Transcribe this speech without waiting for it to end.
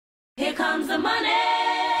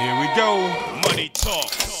Here we go. Money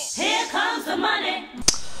talk. Here comes the money.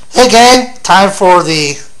 Hey gang, time for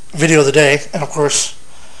the video of the day. And of course,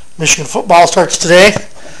 Michigan football starts today.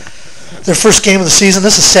 Their first game of the season.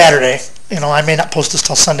 This is Saturday. You know, I may not post this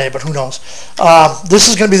till Sunday, but who knows. This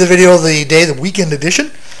is going to be the video of the day, the weekend edition.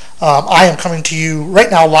 I am coming to you right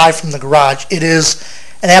now live from the garage. It is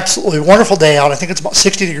an absolutely wonderful day out. I think it's about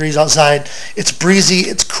 60 degrees outside. It's breezy.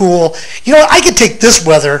 It's cool. You know, I could take this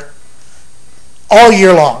weather all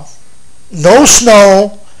year long. No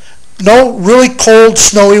snow, no really cold,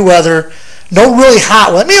 snowy weather, no really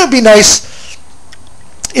hot weather. I mean, it would be nice,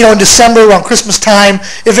 you know, in December around Christmas time,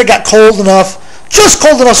 if it got cold enough, just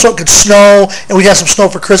cold enough so it could snow, and we had some snow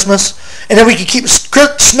for Christmas, and then we could keep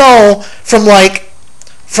snow from like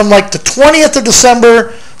the 20th of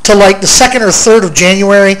December to like the 2nd or 3rd of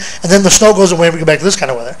January, and then the snow goes away and we go back to this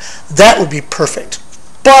kind of weather. That would be perfect.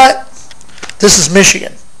 But this is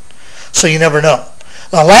Michigan, so you never know.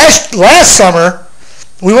 Now last summer,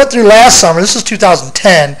 we went through last summer, this is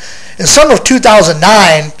 2010, in summer of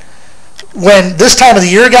 2009, when this time of the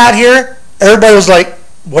year got here, everybody was like,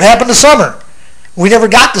 what happened to summer? We never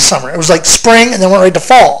got to summer. It was like spring and then went right to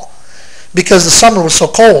fall because the summer was so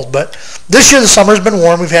cold. But this year the summer's been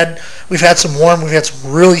warm. We've had some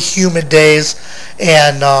really humid days,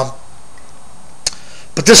 and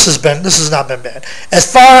but this has not been bad. As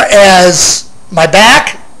far as my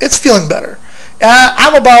back, it's feeling better.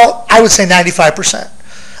 I'm about, I would say, 95%.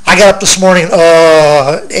 I got up this morning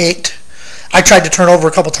at 8. I tried to turn over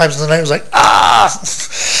a couple times in the night. I was like, ah.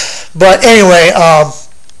 But anyway,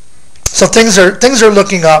 so things are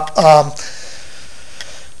looking up. I'm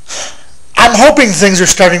hoping things are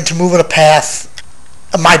starting to move in a path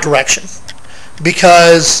in my direction,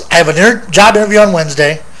 because I have a job interview on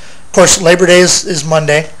Wednesday. Of course, Labor Day is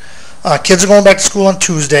Monday. Kids are going back to school on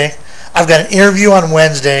Tuesday. I've got an interview on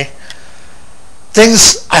Wednesday.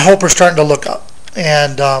 Things, I hope, are starting to look up.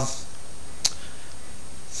 And I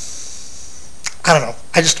don't know.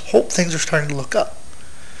 I just hope things are starting to look up.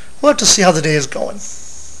 We'll have to see how the day is going.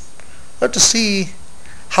 We'll have to see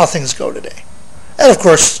how things go today. And of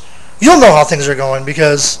course, you'll know how things are going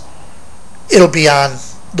because it'll be on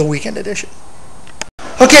the weekend edition.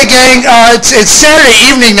 Okay, gang, it's Saturday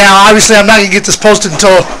evening now. Obviously, I'm not going to get this posted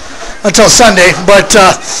until Sunday, but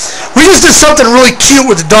we just did something really cute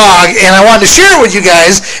with the dog, and I wanted to share it with you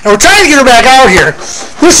guys, and we're trying to get her back out here.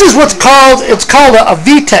 This is what's called, it's called a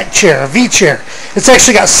V-Tech chair, a V-chair. It's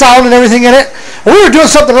actually got sound and everything in it. And we were doing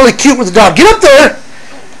something really cute with the dog. Get up there.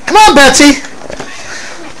 Come on, Betsy.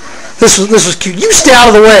 This was cute. You stay out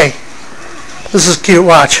of the way. This is cute.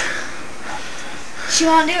 Watch. She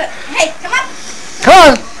won't do it. Hey, come on. Come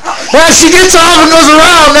on. Well, she gets off and goes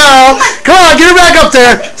around now. Come on, get her back up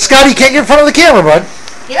there. Scotty, you can't get in front of the camera, bud.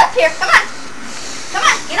 Get up here. Come on. Come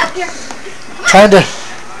on. Get up here. Come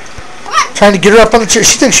on. Trying to get her up on the chair.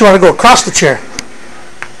 She thinks she wants to go across the chair.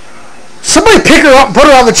 Somebody pick her up and put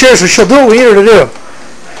her on the chair so she'll do what we need her to do.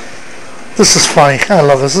 This is funny. I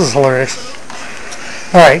love this. This is hilarious.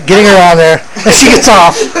 All right, getting her on there. And she gets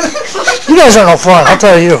off. You guys are no fun, I'll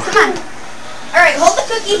tell you. Come on. All right, hold the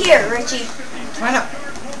cookie here, Richie. Come on up.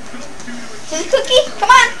 See the cookie? Come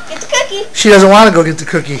on, get the cookie. She doesn't want to go get the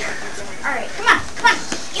cookie. All right, come on, come on.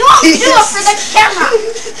 You won't do it for the camera.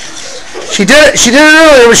 She did it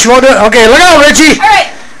earlier, but she won't do it. Okay, look out, Richie. All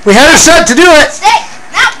right. We had her set to do it. Stay.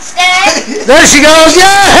 No, stay. There she goes.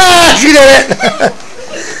 Yeah, she did it.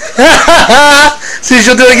 See,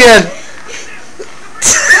 she'll do it again.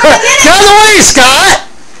 Get out of the way,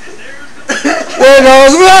 Scott. There it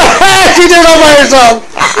goes. She did it all by herself.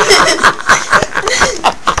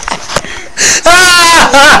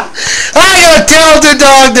 I got a talented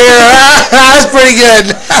dog there. That's pretty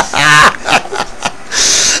good.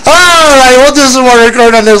 Alright, we'll do some more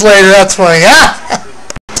recording on this later. That's funny.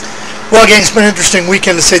 Well, gang, it's been an interesting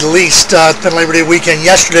weekend to say the least. It's been Labor Day weekend.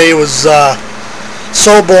 Yesterday was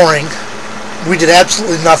so boring. We did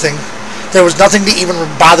absolutely nothing. There was nothing to even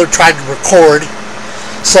bother trying to record.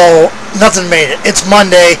 So, nothing made it. It's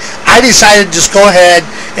Monday. I decided to just go ahead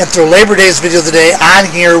and throw Labor Day's video of the day on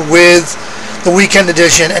here with the weekend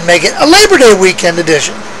edition and make it a Labor Day weekend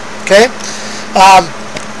edition. Okay? I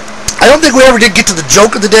don't think we ever did get to the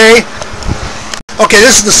joke of the day. Okay,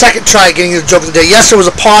 this is the second try at getting to the joke of the day. Yes, there was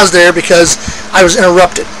a pause there because I was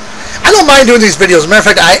interrupted. I don't mind doing these videos. As a matter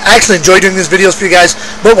of fact, I actually enjoy doing these videos for you guys.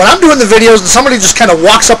 But when I'm doing the videos and somebody just kind of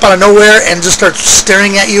walks up out of nowhere and just starts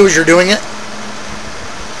staring at you as you're doing it.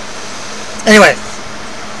 Anyway.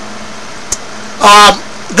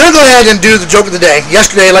 Gonna go ahead and do the joke of the day.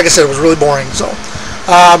 Yesterday, like I said, it was really boring. So,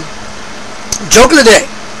 joke of the day.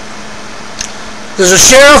 There's a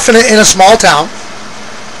sheriff in a small town,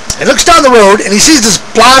 He looks down the road and he sees this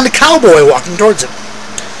blonde cowboy walking towards him.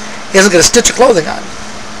 He hasn't got a stitch of clothing on.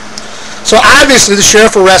 So obviously the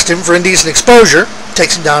sheriff arrests him for indecent exposure,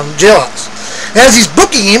 takes him down to the jailhouse. And as he's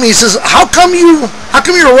booking him, he says, how come you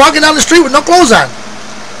were walking down the street with no clothes on?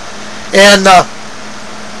 And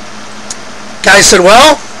guy said,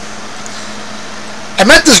 well, I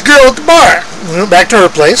met this girl at the bar. We went back to her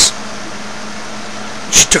place.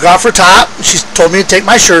 She took off her top. She told me to take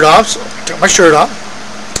my shirt off, so I took my shirt off.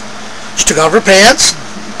 She took off her pants,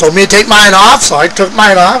 told me to take mine off, so I took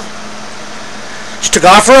mine off. She took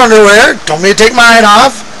off her underwear, told me to take mine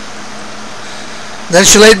off. Then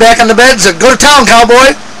she laid back on the bed and said, go to town,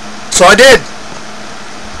 cowboy. So I did.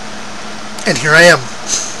 And here I am.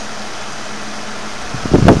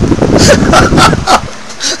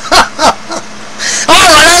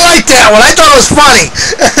 Alright, I like that one. I thought it was funny.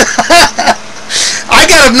 I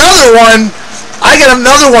got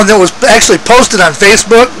another one that was actually posted on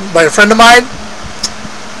Facebook by a friend of mine.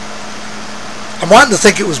 I'm wanting to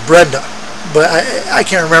think it was Brenda, but I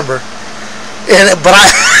can't remember. But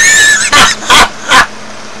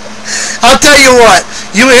I'll tell you what,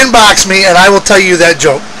 you inbox me and I will tell you that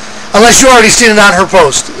joke. Unless you already seen it on her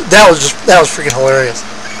post. That was freaking hilarious.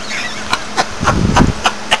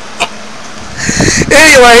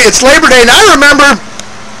 Anyway, it's Labor Day, and I remember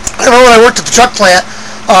when I worked at the truck plant,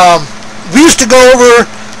 we used to go over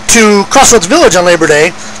to Crossroads Village on Labor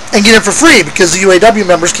Day and get in for free because the UAW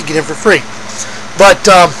members could get in for free. But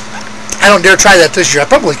I don't dare try that this year. I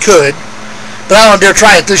probably could, but I don't dare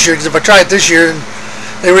try it this year because if I try it this year and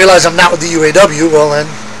they realize I'm not with the UAW, well then,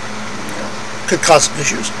 could cause some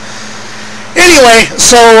issues. Anyway,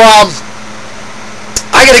 so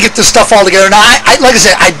I got to get this stuff all together. Now, like I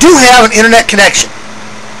said, I do have an internet connection,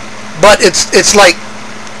 but it's like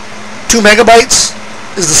 2 megabytes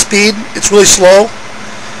is the speed. It's really slow.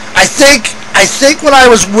 I think when I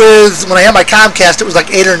had my Comcast, it was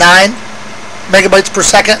like 8 or 9 megabytes per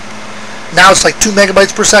second. Now it's like 2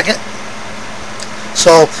 megabytes per second.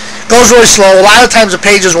 So it goes really slow. A lot of times the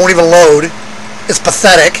pages won't even load. It's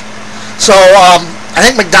pathetic. So I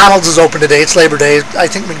think McDonald's is open today. It's Labor Day. I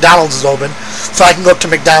think McDonald's is open, so I can go up to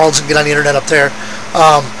McDonald's and get on the internet up there.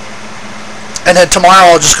 And then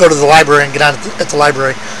tomorrow I'll just go to the library and get on at the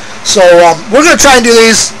library. So we're going to try and do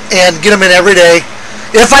these and get them in every day.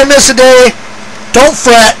 If I miss a day, don't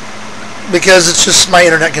fret because it's just my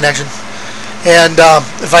internet connection. And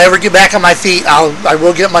if I ever get back on my feet, I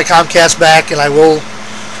will get my Comcast back and I will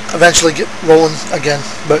eventually get rolling again.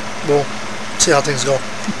 But we'll see how things go.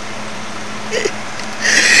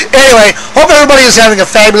 Anyway, hope everybody is having a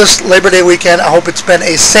fabulous Labor Day weekend. I hope it's been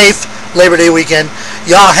a safe Labor Day weekend.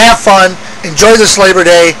 Y'all have fun. Enjoy this Labor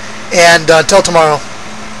Day. And until tomorrow.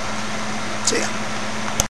 See ya.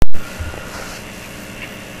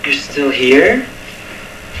 You're still here?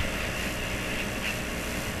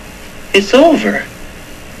 It's over.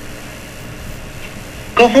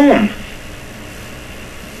 Go home.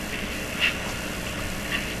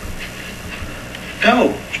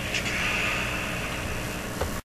 Go.